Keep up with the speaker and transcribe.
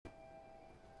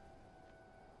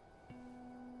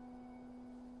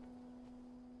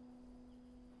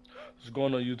What's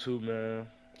going on YouTube, man?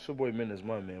 It's your boy Menace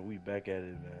Money, man. We back at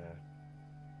it, man.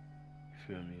 You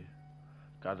feel me?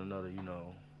 Got another,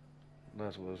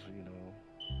 that's what's,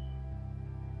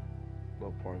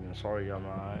 little part, man. Sorry, y'all,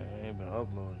 man. I ain't been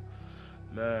uploading.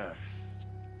 Man,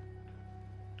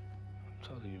 I'm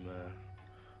telling you, man.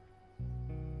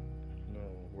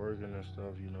 Working and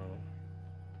stuff,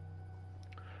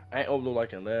 I ain't upload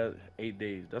like in the last 8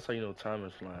 days. That's how you know time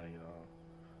is flying, y'all.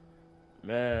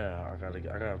 Man, I'm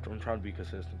trying to be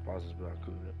consistent, positive, but I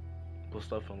couldn't. Put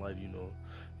stuff in life, you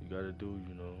gotta do,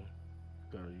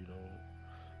 gotta,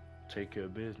 take care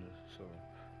of business. So,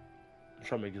 I'm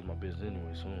trying to make this my business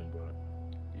anyway soon, but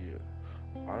yeah.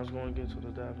 I was gonna get to the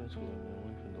dive into it, man.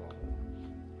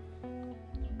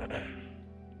 We can go.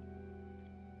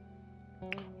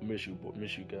 Miss you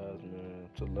guys, man.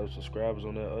 To the left subscribers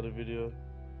on that other video,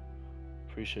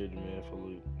 appreciate it, man, for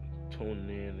tuning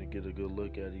in and get a good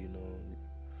look at it.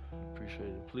 Appreciate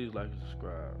it. Please like and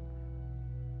subscribe.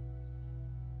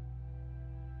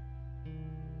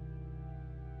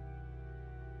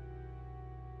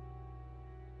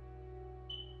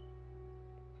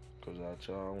 Cause out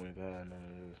y'all, we ain't got none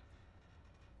of this.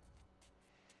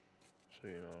 So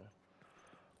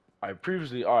I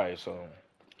previously, alright. So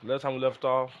last time we left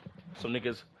off, some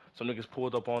niggas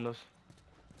pulled up on us,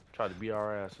 tried to beat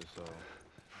our asses. So,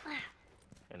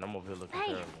 and I'm over here looking Hey,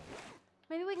 terrible.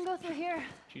 maybe we can go through here.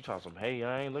 She talking some, hey,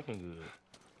 I ain't looking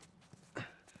good.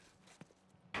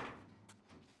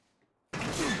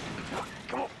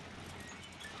 Come on.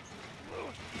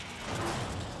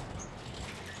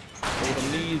 Hey,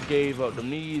 them knees gave up. Them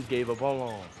knees gave up. Hold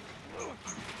on.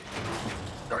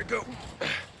 All right, go.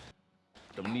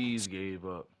 Them knees gave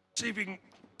up. See if you can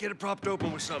get it propped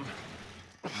open with something.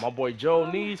 My boy Joe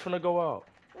knees finna go out.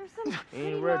 There's some He pretty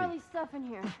ain't ready. gnarly stuff in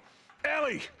here.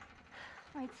 Ellie!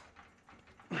 Right.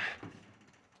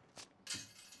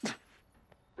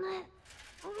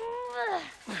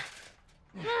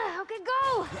 Okay,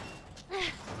 go!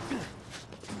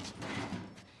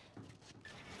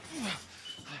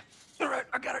 All right,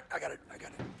 I got it.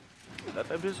 Let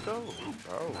that bitch go,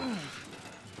 bro.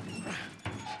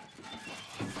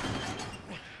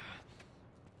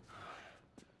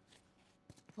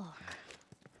 Look.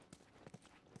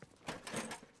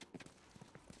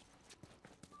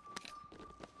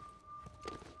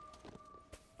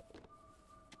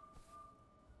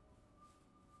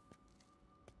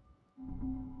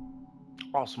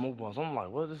 Oh, smoke bombs. I'm like,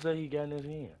 what is that he got in his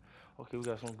hand? Okay, we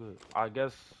got some good. I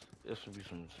guess this should be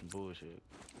some bullshit.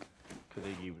 Cause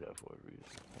they gave you that for a reason.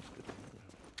 That's good.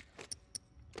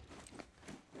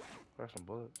 Got some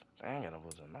bullets. I ain't got no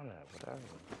bullets in none of that, but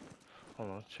hold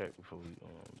on, let's check before we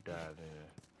dive in.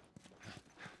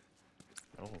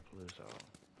 I don't want to pull this out.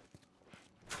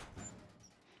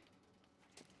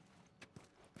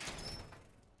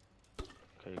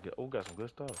 Okay, got some good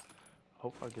stuff.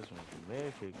 Hope I get some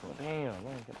med kit going. Damn, I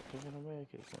ain't got no med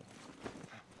kit going.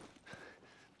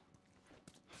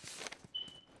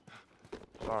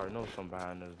 So I already know something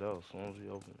behind this door as soon as we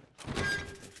open it.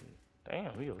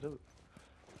 Damn, we over there.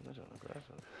 That's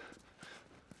aggressive.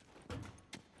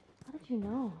 How did you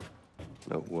know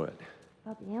Know what?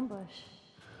 about the ambush?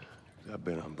 I've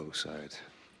been on both sides.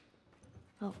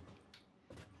 Oh.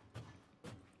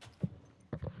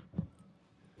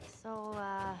 So,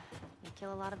 you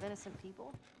kill a lot of innocent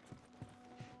people?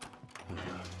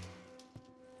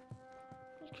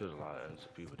 Killed a lot of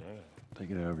innocent people, damn. Take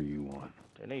it however you want.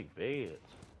 They ain't beds.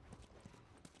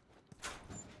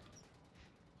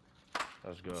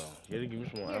 Let's go. You gotta give me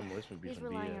some more ammo. This would be These some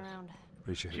were lying BS. around.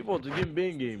 Appreciate She it. supposed to give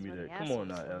Ben gave This me is where that. the Come on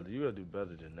now, assholes Ellie. sleep. You gotta do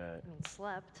better than that. I mean,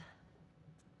 slept.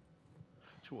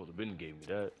 She supposed to Ben gave me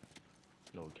that.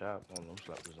 No cap. I don't know.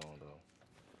 Slap this on though.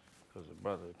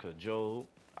 Cause Joe.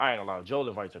 I ain't gonna lie. Joe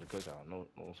invited to the cookout. No,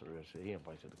 some real shit. He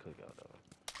invited to the cookout though.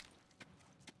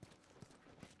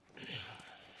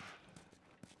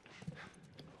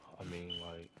 I mean,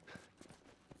 like.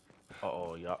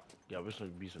 Uh-oh, y'all wish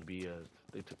there'd be some BS.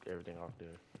 They took everything off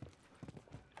there.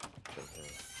 Check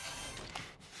that.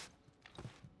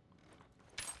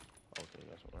 Okay,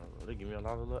 that's what I wrote. They give me a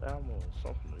lot of little ammo,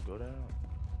 something to go down.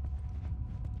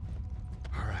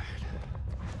 All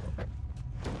right.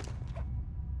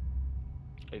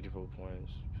 84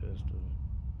 points, pistol.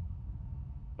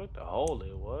 What the holy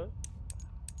what?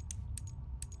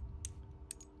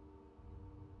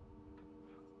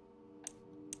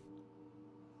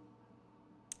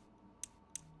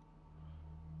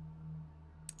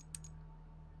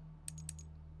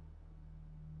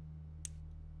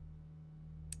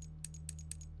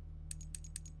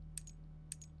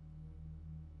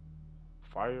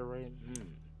 Fire rate?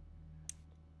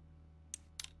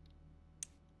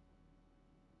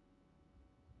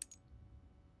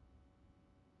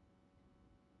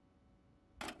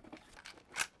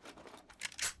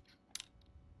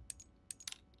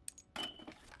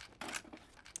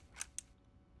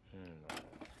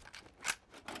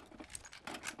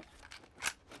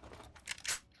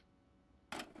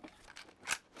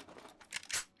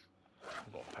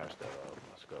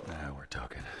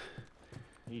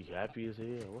 He happy as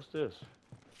hell. What's this?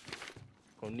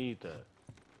 Gonna need that.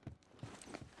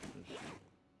 Let's see.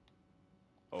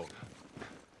 Oh.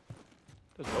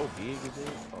 That's so big, is it?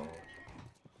 Oh.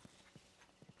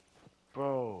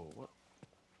 Bro, what?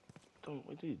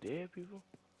 What these dead people?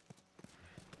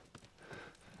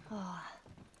 Oh,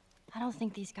 I don't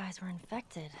think these guys were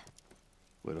infected.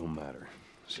 Well, it don't matter.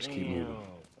 Let's just Damn, keep moving.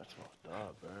 that's fucked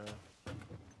up, bro.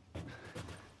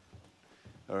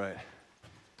 All right.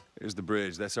 Here's the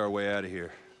bridge. That's our way out of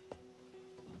here.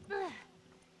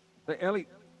 Hey, Ellie,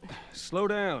 slow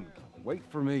down. Wait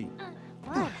for me.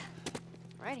 What?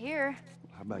 Right here.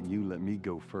 How about you let me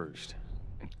go first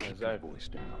and keep Exactly. your voice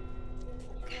down?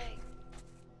 Okay.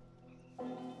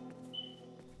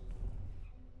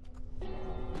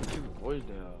 Keep your voice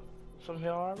down. Something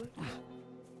here already?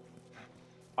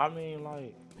 I mean,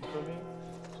 like, you feel me?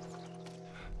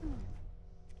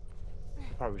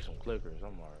 Probably some clickers.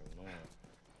 I'm already knowing.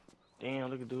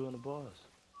 Damn, look at dude on the bus.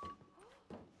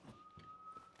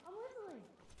 I'm whistling.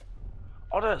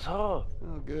 Oh, that's her. Oh,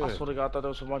 good. I swear to God, I thought that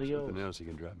was somebody else. Something else you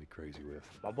can drive me crazy with.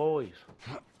 My boys.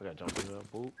 I gotta jump through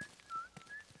that boot.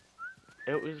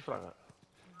 It just feel like a...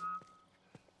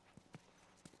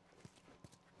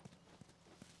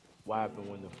 What happened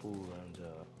when the food runs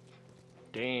out?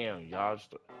 Damn, y'all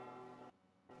just...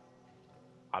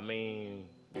 I mean,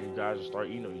 you guys will start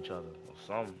eating each other or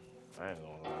something. I ain't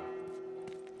gonna lie.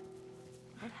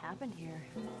 What happened here?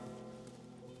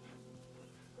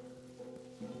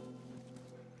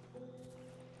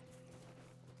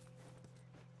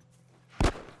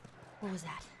 What was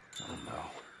that? Oh, no.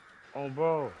 Oh,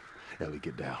 bro. Ellie,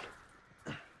 get down.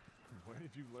 Where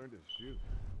did you learn to shoot?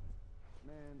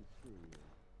 Man, screw you.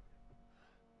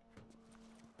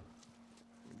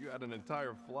 You had an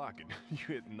entire flock and you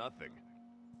hit nothing.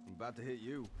 I'm about to hit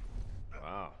you.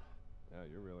 Wow. Yeah,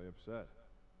 you're really upset.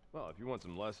 Well, if you want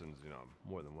some lessons, you know,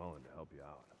 I'm more than willing to help you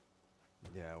out.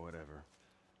 Yeah, whatever.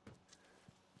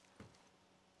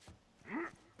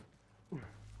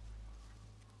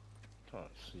 Trying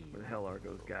to see. Where the hell are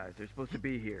those guys? They're supposed to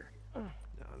be here.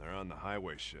 Yeah, they're on the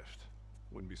highway shift.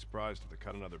 Wouldn't be surprised if they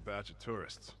cut another batch of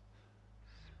tourists.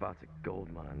 Spot's a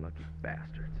gold mine, lucky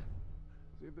bastards.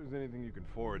 See if there's anything you can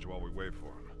forage while we wait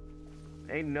for them.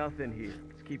 Ain't nothing here.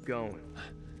 Let's keep going.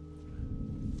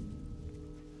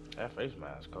 That face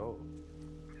mask cold.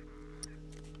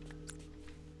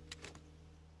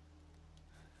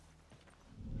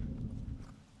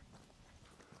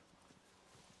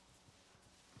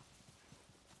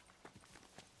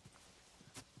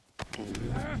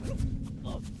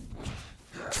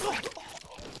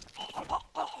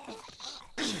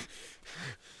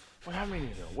 Wait, how many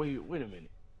of them? Wait a minute.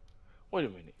 Wait a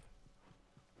minute.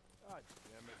 God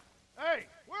damn it. Hey,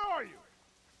 where are you?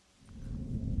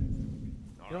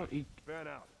 You don't eat. Fan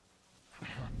out.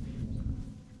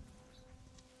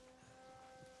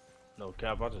 No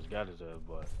cap, I just got his ass,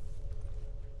 but.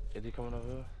 Is he coming over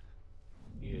here?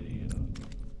 Yeah, yeah.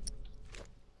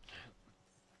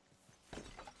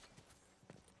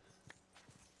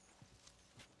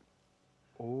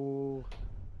 Oh.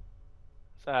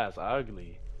 That's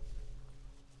ugly.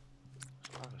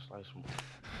 I can slice more.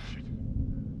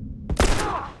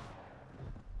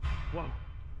 Whoa.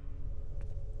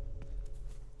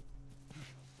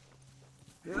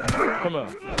 Come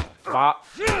here. Pop.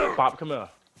 Pop, come here.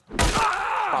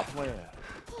 Stop playing.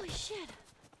 Holy shit.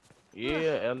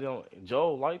 Yeah, Ellie,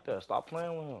 Joe like that. Stop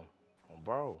playing with him. Oh,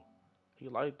 bro. He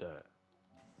like that.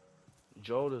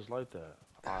 Joe just like that.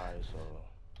 Alright, so.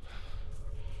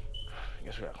 I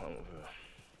guess we gotta come over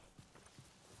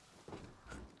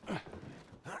here.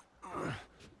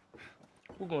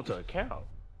 We're going to account.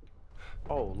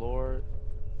 Oh, Lord.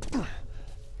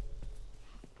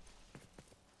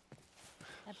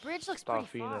 That bridge looks Stop pretty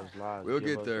feeding far. us lies. We'll Give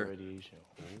get us the there. radiation.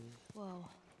 Ooh. Whoa.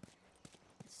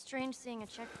 It's strange seeing a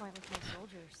checkpoint with no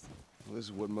soldiers. Well, this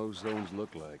is what most zones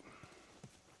look like.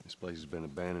 This place has been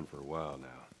abandoned for a while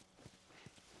now.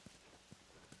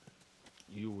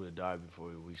 You would have died before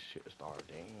we shit started.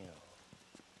 Damn.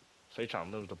 So they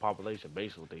trying to limit the population,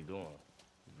 basically what they doing.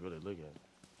 You really look at it.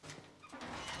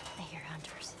 I hear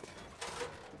hunters.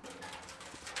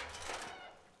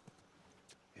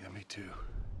 Yeah, me too.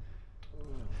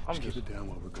 I'm Just just. keep it down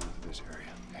while we're going through this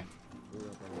area, okay?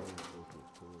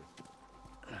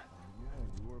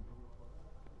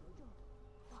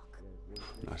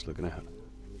 Nice looking out.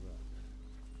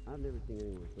 I've never seen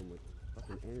anyone with so much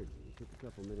fucking energy. It took a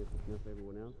couple minutes to snuff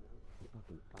everyone else, and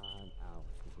fucking 5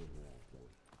 hours to get her ass done.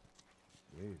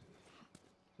 Jesus.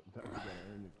 Sometimes you gotta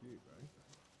earn the keep, right?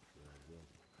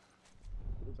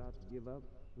 We were about to give up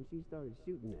when she started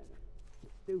shooting at her.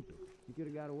 It's stupid. She could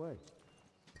have got away.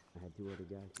 I had 2 other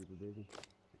guys keep her busy.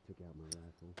 took out my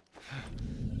rifle.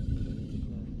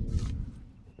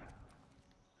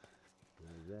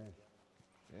 How's that?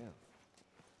 Damn.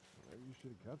 Maybe you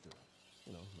should have kept her.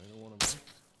 You know, made her one of them.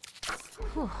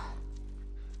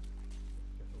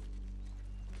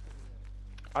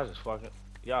 I just fucking,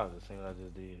 y'all just seen what I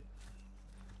just did.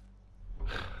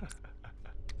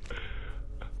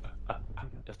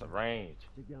 That's the range.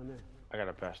 Dig down there. I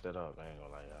gotta patch that up. I ain't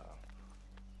gonna lie, y'all.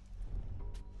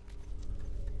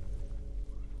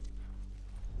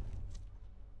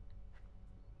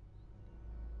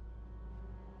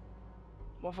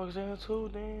 Motherfuckers in here too,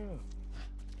 damn.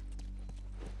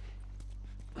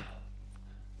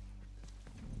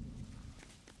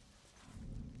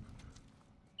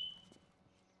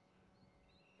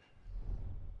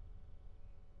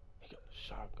 He got a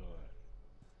shotgun.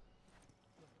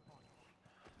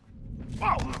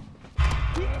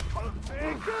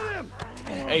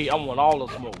 Hey, I want all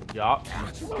the smoke, y'all.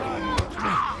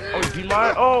 Oh, you beat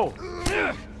mine? Oh!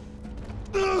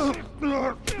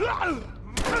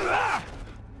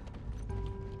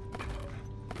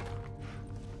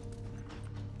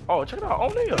 Oh, check it out.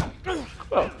 O'Neal.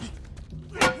 Oh.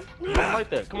 Don't like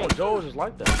that. Come on, Joe, just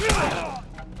like that.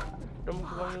 Don't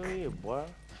move on your head, boy.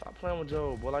 Stop playing with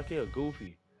Joe, boy, like he a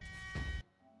goofy.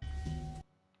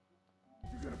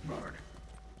 You're gonna burn.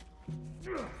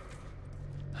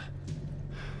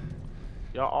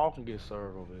 Y'all all can get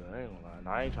served over here. I ain't gonna lie.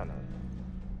 Nah, I ain't trying to.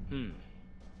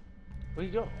 Where'd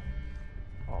he go?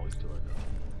 Oh, he's still right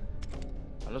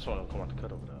there. I just want to come out the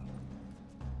cut over there.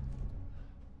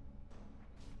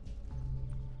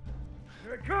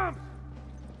 Here it comes!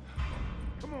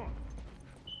 Come on!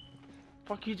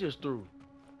 Fuck, he just threw.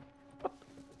 What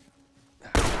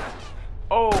the?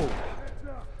 Oh!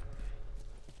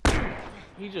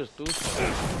 He just threw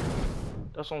something.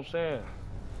 That's what I'm saying.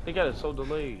 They got it so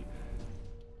delayed.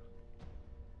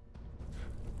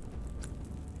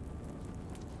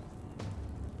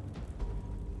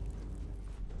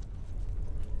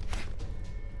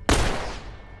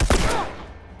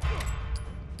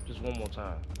 Just one more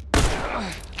time.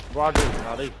 Roger,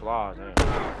 now they fly, damn.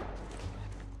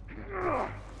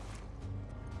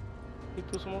 He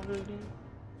threw some over here again?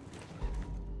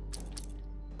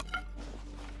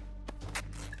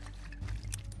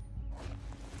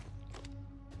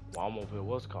 Well, I'm over here,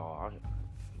 what's called?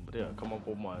 But yeah, come up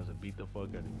with mines and beat the fuck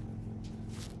out of you.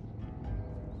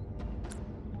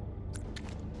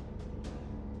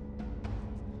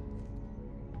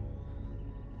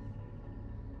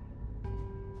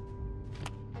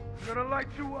 I'm gonna light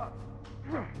you up!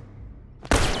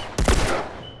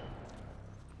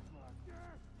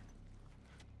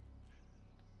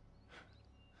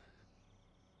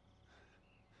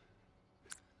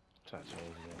 Try to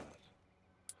change the eyes.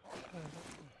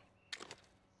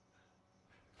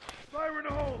 Fire in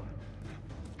the hole!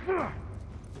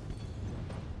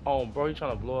 Oh, bro, he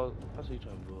trying to blow us. I see he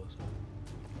trying to blow us.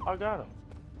 I got him.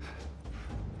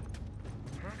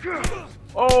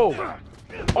 Oh!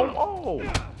 Oh!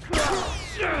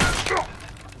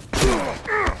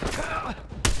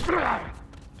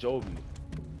 Joby.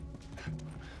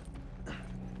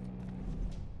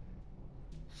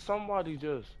 Somebody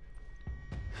just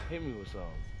hit me with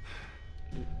something.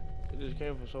 It just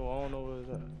came from somewhere. I don't know where it's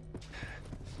at.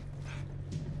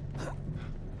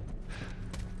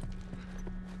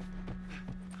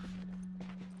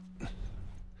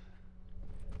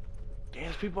 Damn,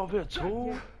 there's people up here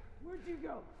too? Where'd you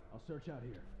go? I'll search out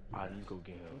here. Alright, you go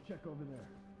get him. Go check over there.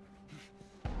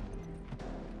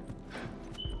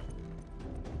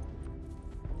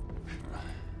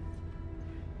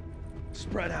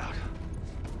 Spread out.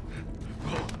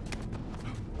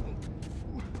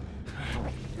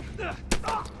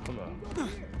 Come on.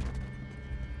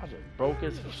 I just broke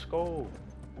his skull.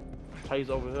 He's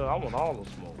over here. I want all the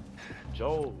smoke.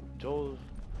 Joe's,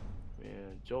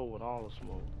 man, Joe with all the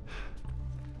smoke.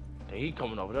 Hey, he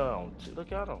coming over there.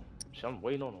 Look at him. Shit, I'm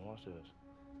waiting on him. Watch this.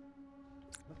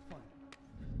 Let's find him.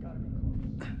 Gotta be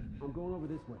close. I'm going over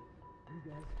this way. You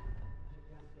guys, check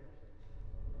downstairs.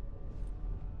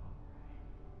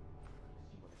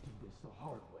 See what I do this the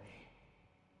hard way.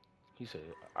 He said,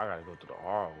 I gotta go through the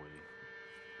hard way.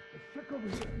 Let's check over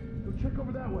here. Go check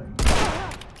over that way.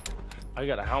 I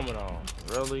got a helmet on.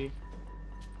 Really?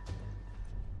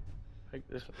 Hey,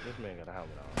 this man got a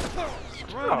helmet on.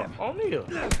 Oh, O'Neal.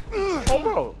 Oh,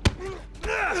 bro.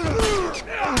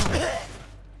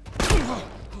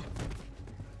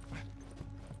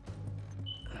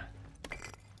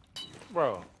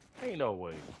 Bro, ain't no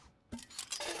way.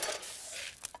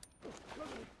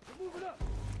 Move it up.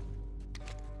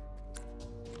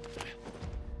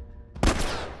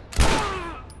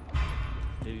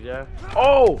 Did he die?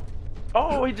 Oh!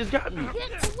 Oh, he just got me.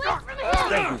 Get away from him!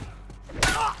 Thank you.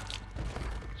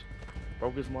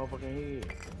 Broke his motherfucking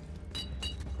head.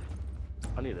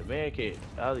 I need a man kit.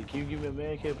 Ali, can you give me a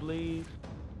man kit, please?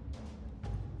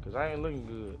 Cause I ain't looking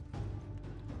good.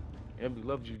 Emily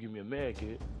loves you. Give me a man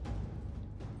kit.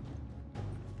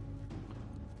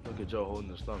 Look at Joe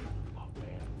holding the stomach. Oh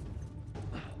man.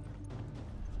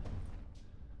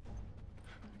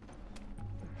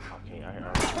 I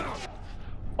can't.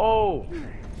 Oh.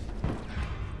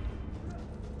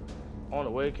 I don't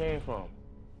know where it came from.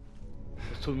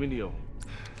 There's too many of them.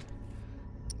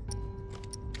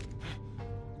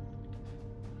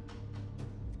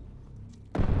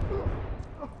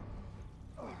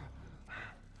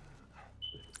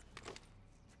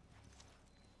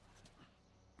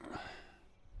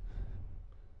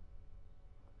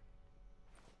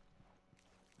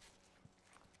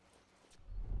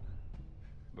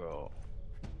 Bro,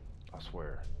 I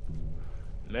swear.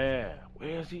 Man,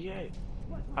 where is he at?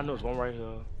 I know it's one right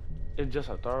here. It's just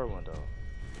a third one though.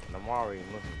 And I'm already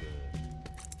looking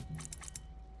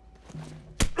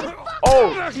good.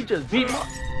 Oh, he just beat my...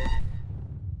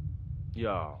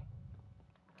 Y'all.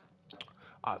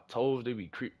 I told they be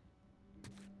creep.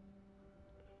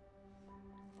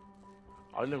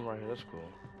 I live right here, that's cool.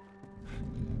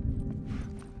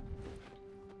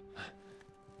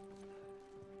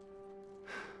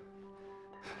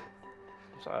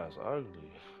 Besides,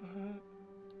 ugly.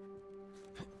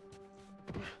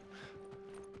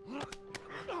 Nah,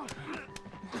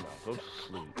 go to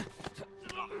sleep.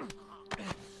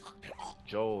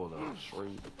 Joel on the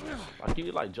street. Like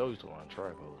he like Joe used to run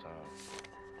track all the time.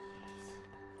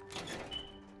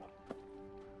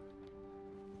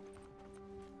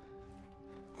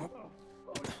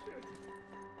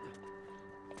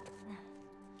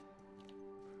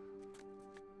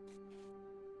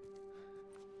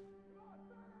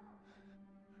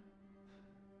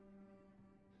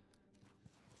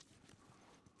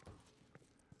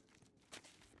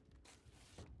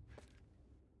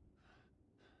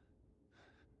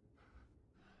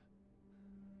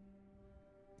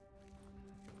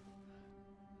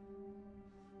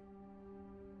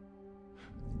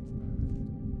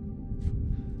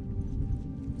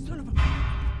 Son of a...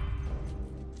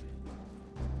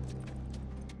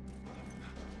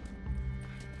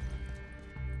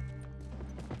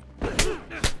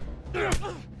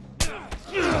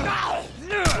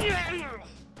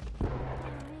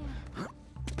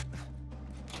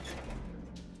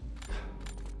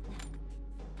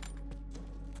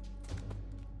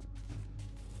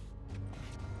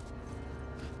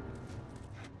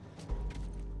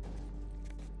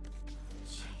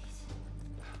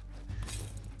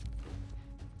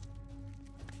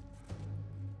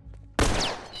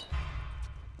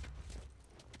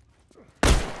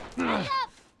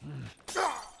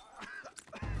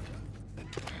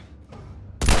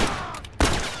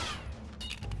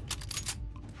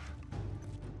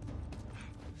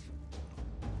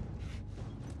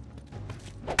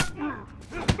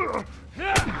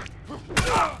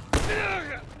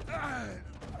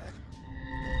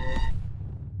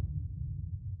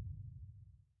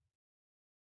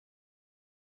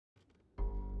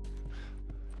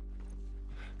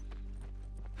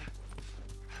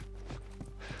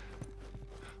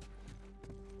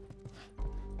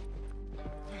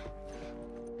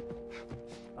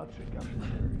 I'll check out this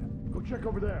area. Go check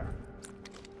over there.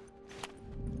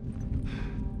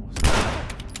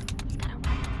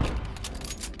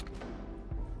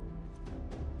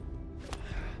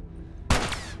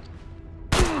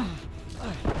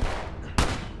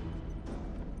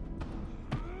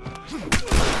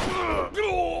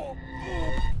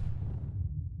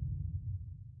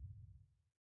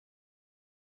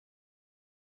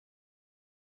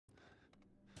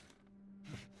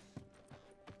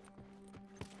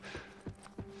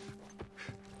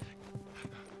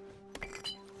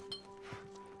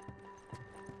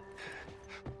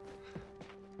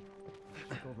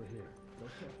 Over here. Go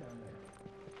check down there.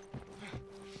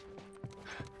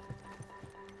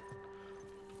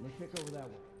 Let's check over that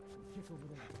one. Check over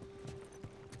there.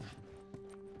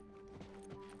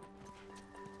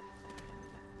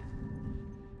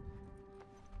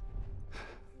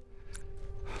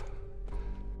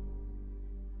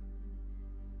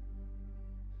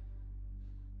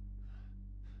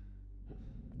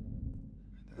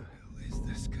 Where the hell is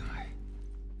this guy?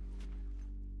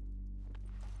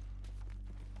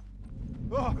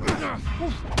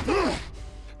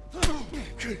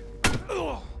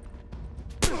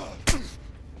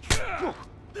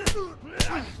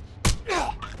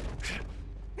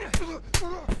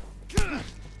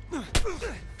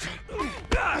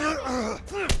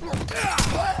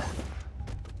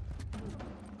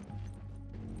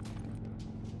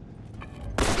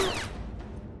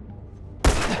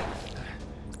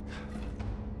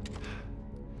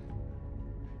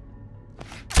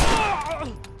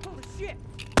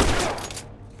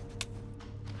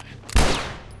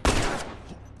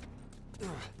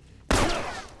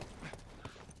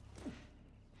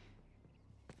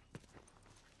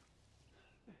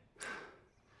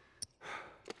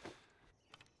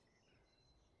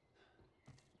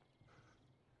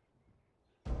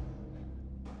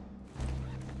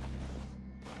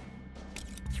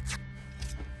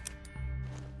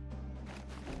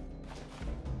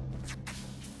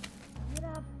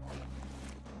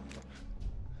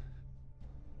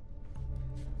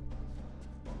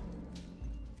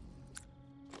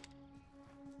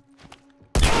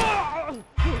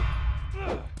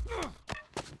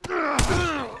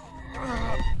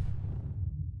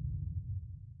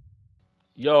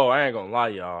 Yo, I ain't gonna lie,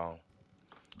 y'all.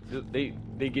 They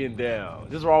getting down.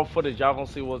 This is raw footage. Y'all gonna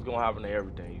see what's gonna happen to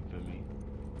everything. You feel me?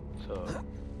 So.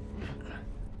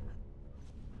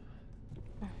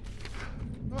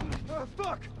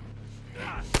 Fuck!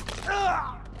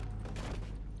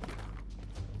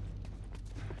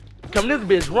 Come this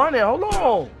bitch running. Hold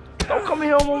on. Don't come in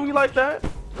here on me like that.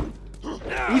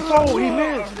 He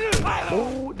missed.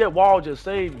 Oh, that wall just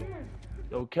saved me.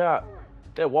 Yo, Cap,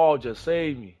 that wall just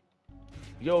saved me.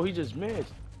 Yo, he just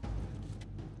missed.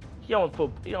 He don't put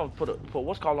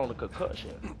what's called on the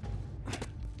concussion.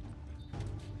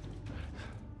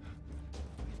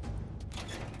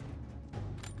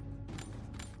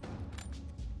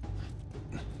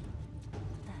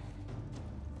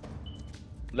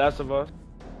 Last of Us.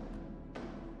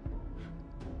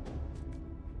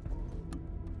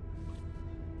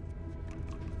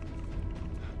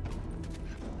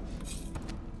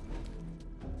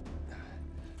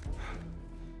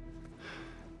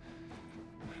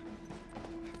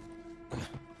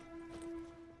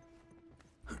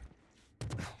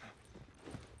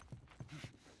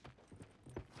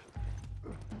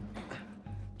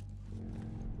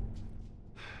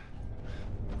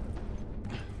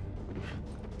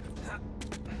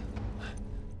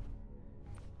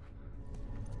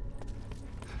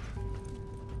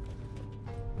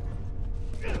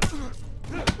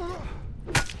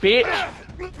 Bitch!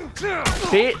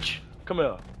 Bitch! Come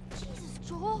here. Jesus,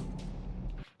 Joel.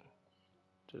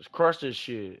 Just crush this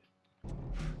shit.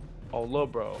 Oh,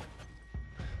 look, bro.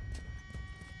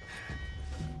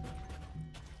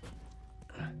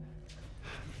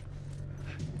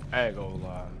 I ain't gonna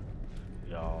lie.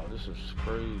 Y'all, this is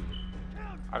crazy.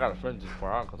 I gotta finish this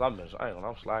part out because I'm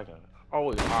slacking.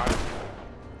 Oh, it's hard.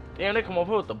 Damn, they come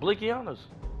over here with the blicky on us.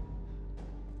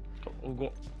 I'm going.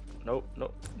 Nope.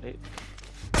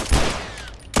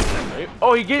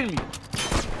 Oh, he getting me.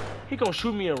 He gonna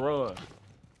shoot me and run.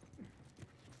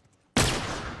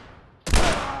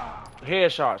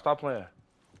 Headshot. Stop playing.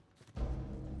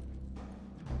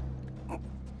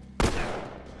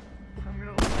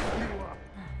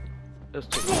 That's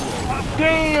too.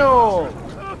 Damn!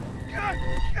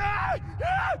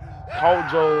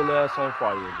 Caught Joel ass on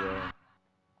fire, bro.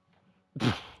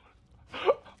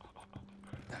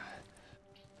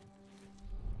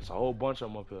 There's a whole bunch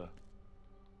of them up here.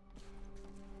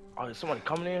 Oh, there's somebody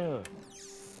coming in here.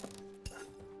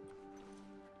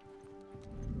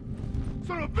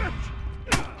 Son of a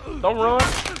bitch! Don't run.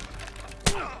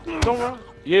 Don't run.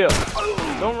 Yeah.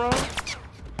 Don't run.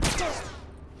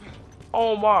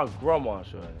 Oh my grandma,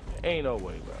 son. Ain't no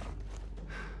way, bro.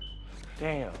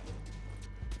 Damn.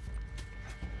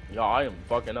 Y'all, I am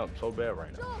fucking up so bad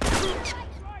right now.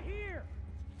 Right here.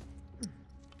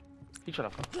 He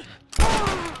trying to.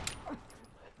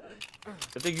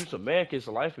 If they use some man kids,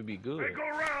 life would be good. Hey, go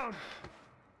around!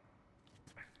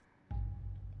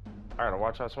 I gotta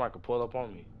watch out somebody can pull up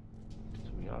on me.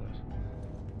 To be honest.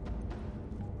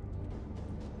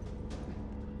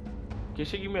 Can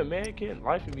she give me a man kid?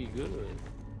 Life would be good.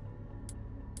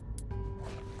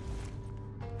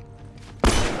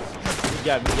 He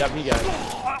got me.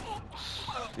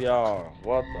 Y'all,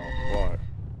 what the fuck?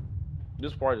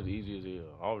 This part is easy as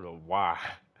hell. I don't know why.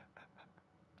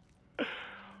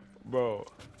 Bro,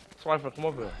 somebody come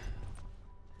up here.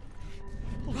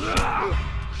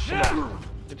 Come on.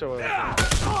 Get your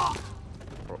ass.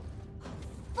 Bro.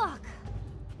 Fuck.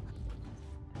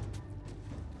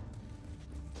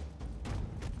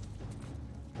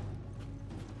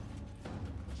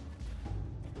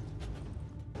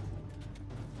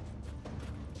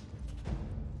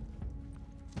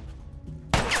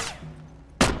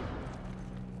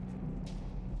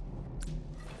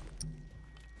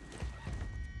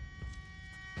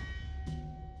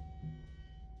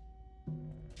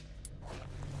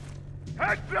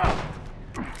 Heads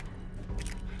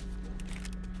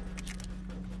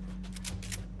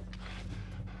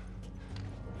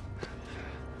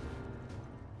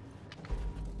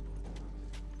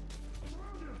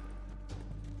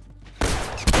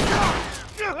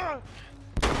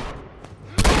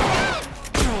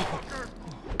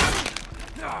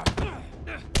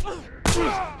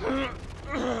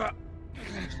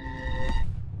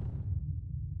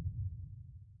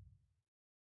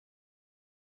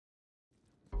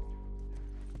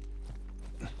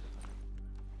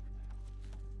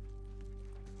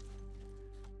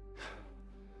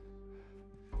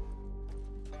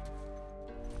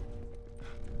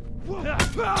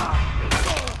up!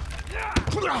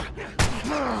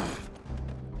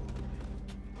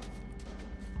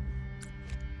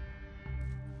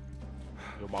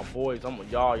 Yo, my boys,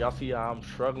 y'all see how I'm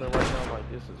struggling right now?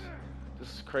 Like this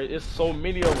is crazy. It's so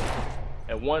many of them,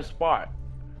 at one spot.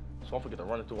 So don't forget to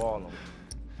run it through all of them.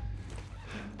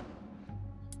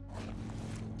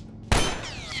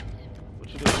 What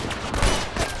you do?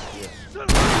 Yeah.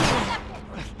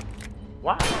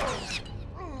 Why?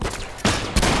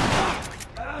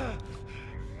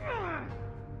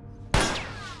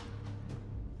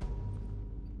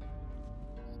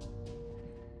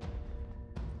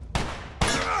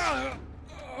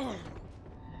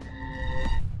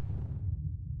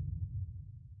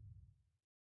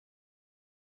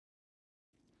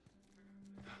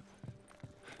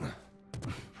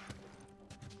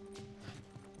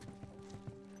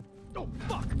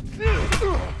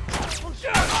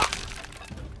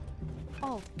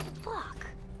 Oh, fuck.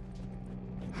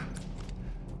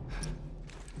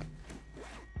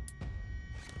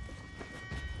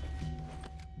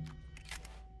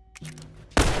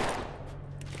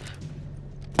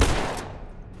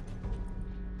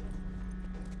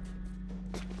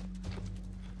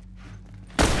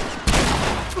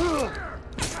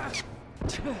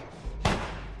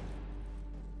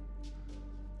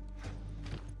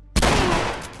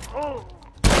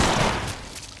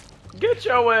 Get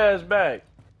your ass back.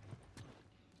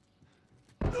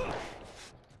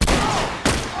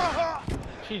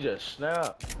 She just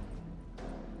snapped.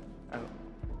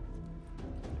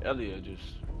 Elliot just.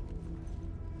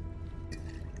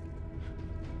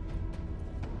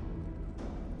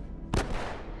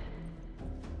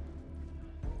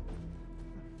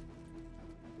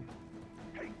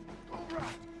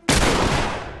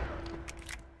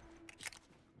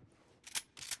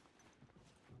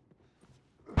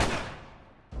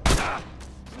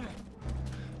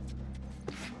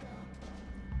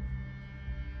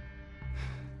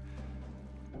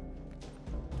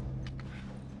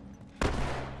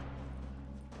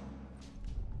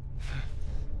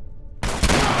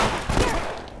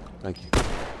 Thank you.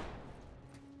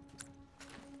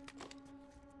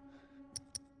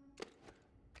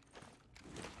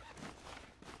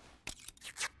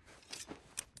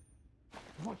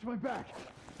 Watch my back.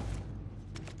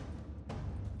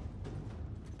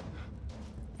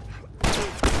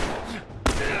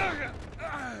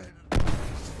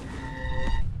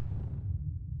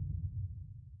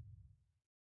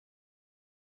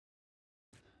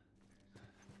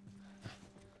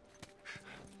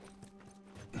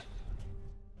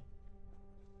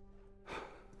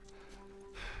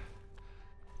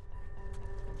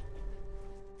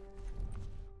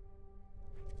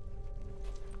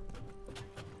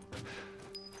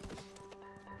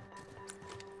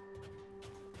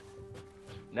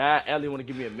 Now Ellie wanna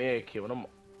give me a med kit when I'm.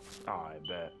 Alright,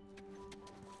 bet.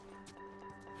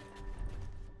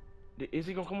 Is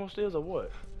he gonna come upstairs or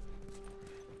what?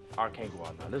 I can't go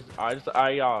out now.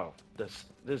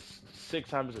 This 6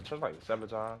 times is a chance, like the 7th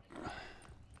time.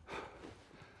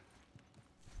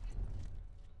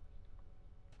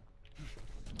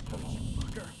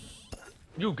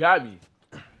 You got me.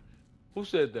 Who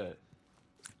said that?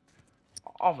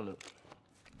 Off of it.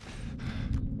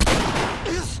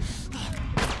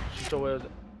 Show us.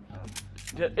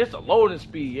 It's a loading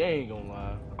speed. I ain't gonna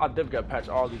lie. I definitely gotta patch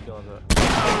all these guns up.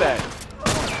 Get back.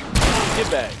 Get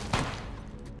back.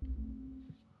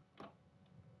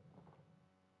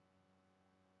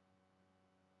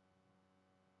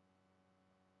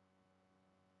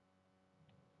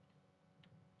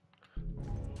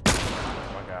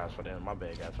 My guys for them. My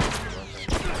bad guys for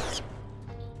them.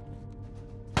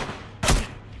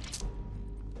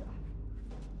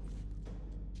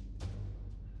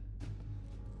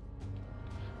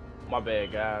 My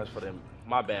bad guys for them.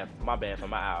 My bad for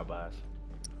my alibis.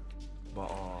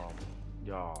 But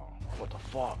y'all, what the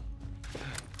fuck?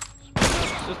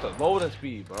 It's just a loading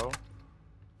speed, bro.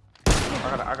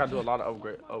 I gotta do a lot of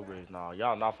upgrades now.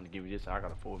 Y'all not finna give me this. I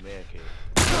got a full man kit.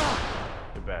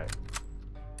 Get back.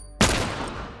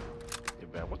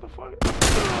 Get back. What the fuck?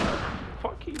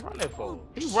 Fuck he running for?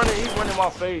 He running my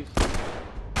face.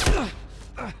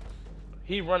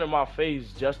 He running my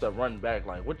face just to run back.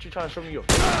 Like, what you trying to show me your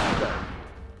face? Get back.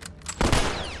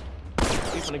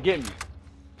 He finna get me.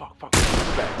 Fuck. Get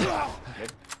back. Nigga.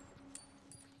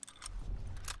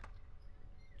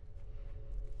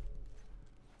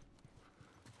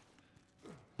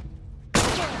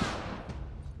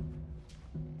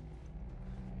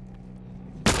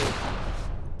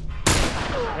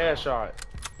 Headshot.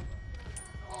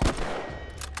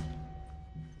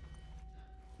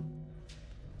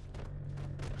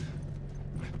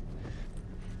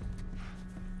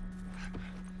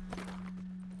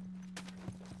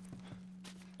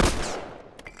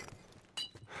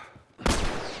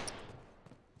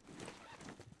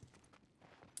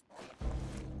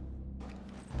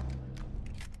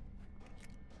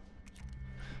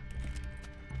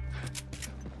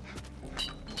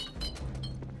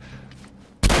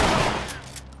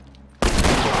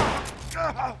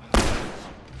 Oh,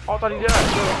 I thought he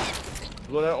died.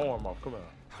 Blow that arm off. Come on.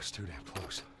 I was too damn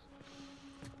close.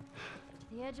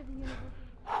 The edge of the universe.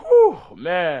 Whew,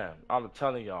 man, I'm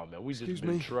telling y'all, man, we just Excuse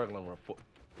been me? struggling for.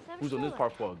 Savage Who's on this Thriller.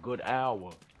 part for a good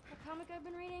hour? The comic I've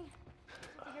been reading.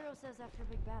 That's what the hero says after a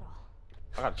big battle.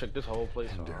 I gotta check this whole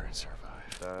place out. Endure and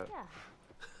survive. That.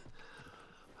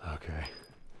 Yeah. Okay.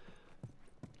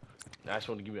 Now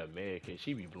she want to give me a med kit.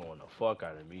 She be blowing the fuck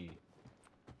out of me.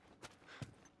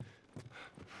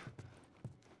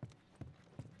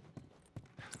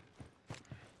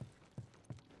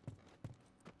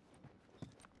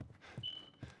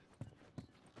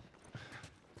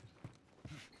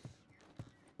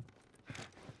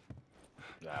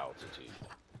 Altitude.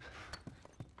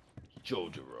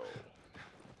 Jojaro.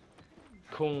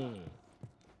 Coon.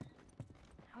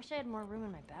 I wish I had more room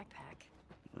in my backpack.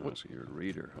 Oh, so you're a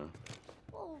reader, huh?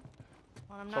 Well,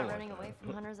 when I'm not Something like running that. away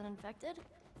from hunters and infected.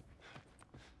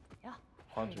 Yeah.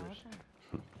 Hunters. There you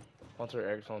go. Hunter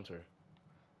X Hunter.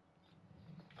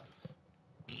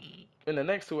 In the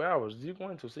next 2 hours, you're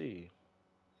going to see.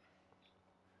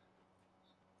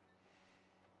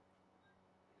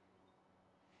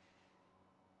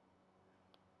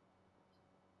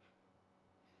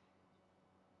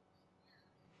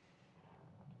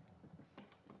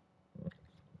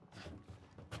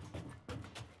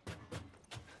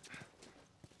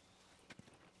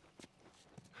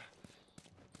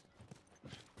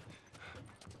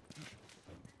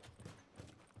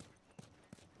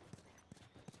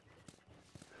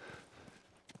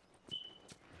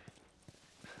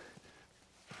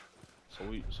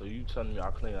 So you telling me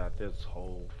I clean out this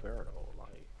whole Pharaoh,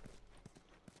 like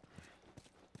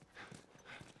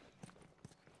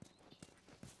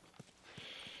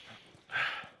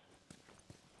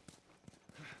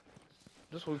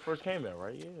this when we first came in,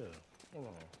 right? Yeah. Hold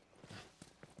on.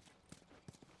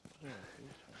 Yeah,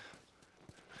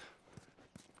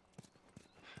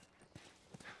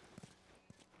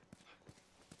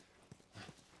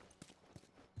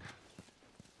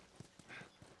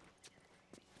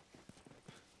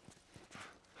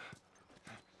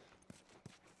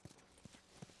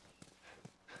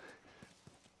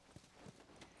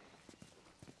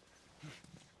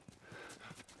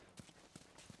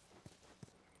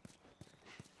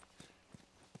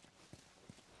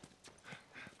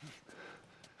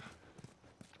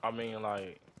 I mean,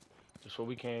 like, that's what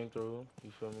we came through.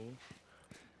 You feel me?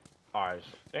 Alright,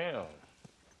 so, damn.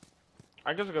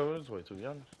 I guess I go this way, to be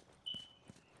honest.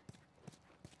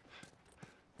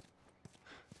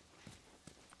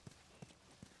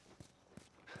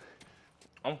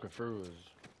 I'm confused.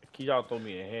 Can y'all throw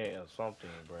me a hint or something,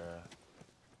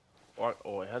 bruh?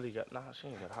 Or hell, he got, nah, she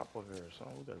ain't got to hop over here or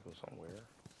something. We gotta go somewhere.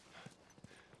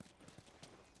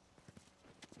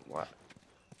 What?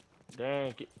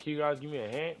 Dang, can you guys give me a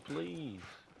hint, please?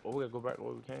 Or we gotta go back to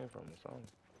where we came from or something.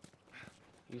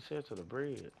 He said to the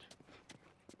bridge.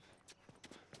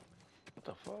 What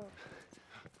the fuck?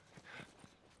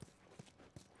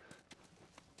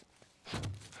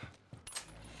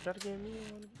 Gotta give me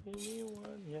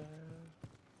one, yeah.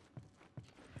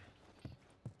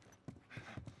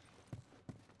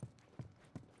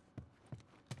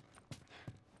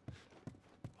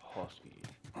 Husky.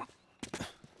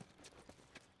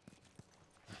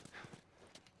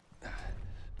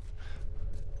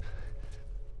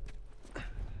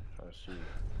 Let's see.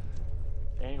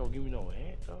 They ain't gonna give me no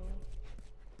hint, though.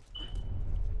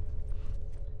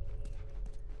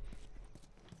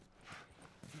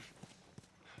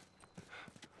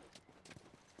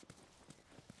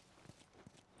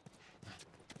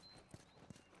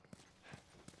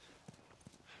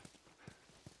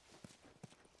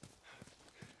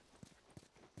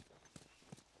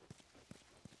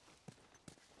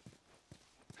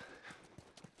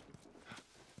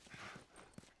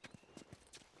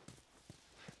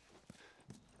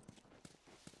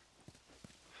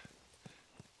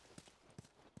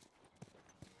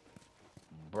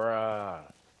 Bruh.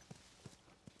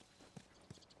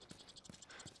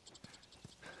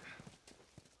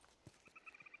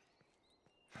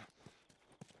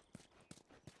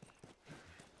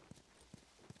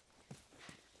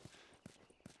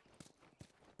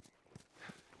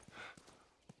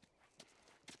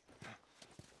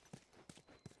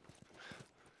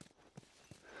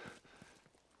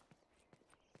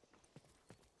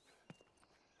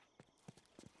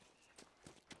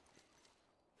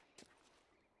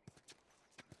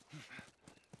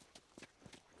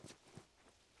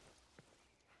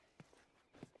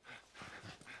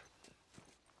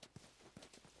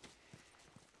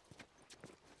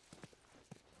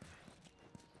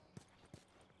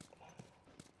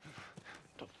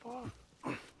 The fuck?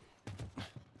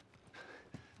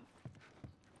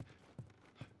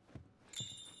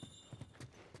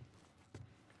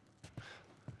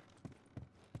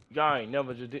 Y'all ain't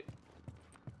never just did.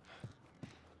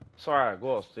 Sorry, I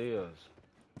go upstairs.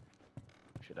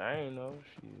 Shit, I ain't know.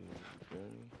 Shit, you feel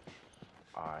me?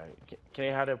 Alright, can they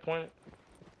have that point?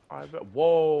 Alright, bet.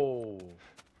 Whoa!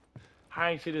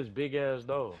 I ain't see this big ass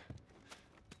door.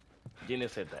 Then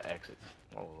it said the exit.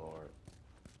 Oh lord.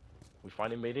 We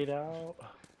finally made it out.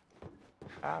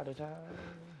 Out of time.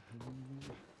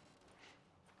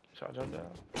 Should I jump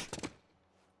down?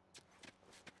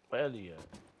 Where Ellie at?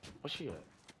 Where's she at?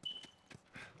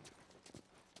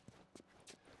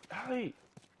 Ellie!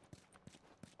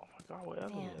 Oh my god, where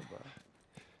Ellie Man. at, bro?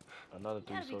 Another You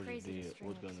 3 gotta be soldiers crazy to dead. string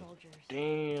What's up gonna? soldiers.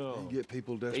 Damn! You get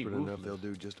people desperate enough, they'll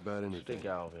do just about Stick anything.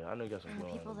 out of here. I know you got some And the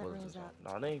blood people and that bullets or rose something.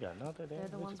 up, No, they ain't got nothing. they're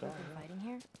the ones got who've been fighting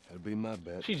here? That'd be my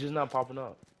bet. She's just not popping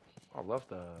up. I left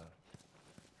her.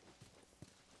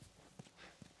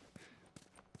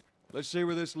 Let's see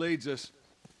where this leads us.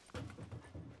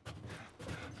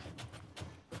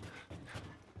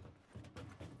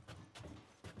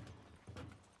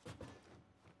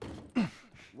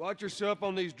 Watch yourself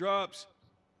on these drops.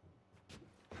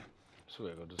 So we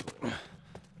gotta go this way.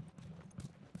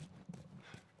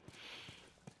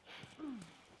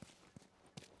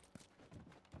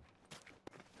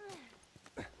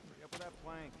 Up with that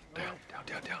plank. Down. Let's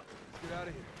get out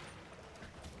of here.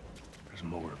 There's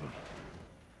more of them.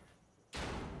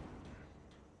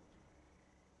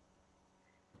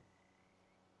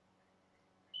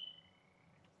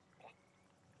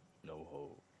 No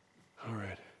hope. All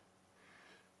right.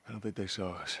 I don't think they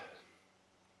saw us.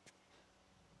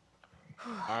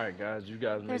 Alright guys, you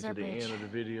guys made There's to our the bridge. end of the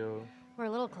video. We're a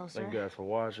little closer. Thank you guys for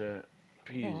watching.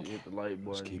 Please Thank. hit the like Let's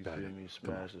button, you keep at feel it. me?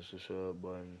 Come Smash the subscribe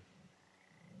button.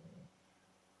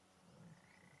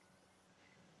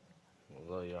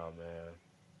 Love y'all, man.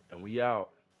 And we out.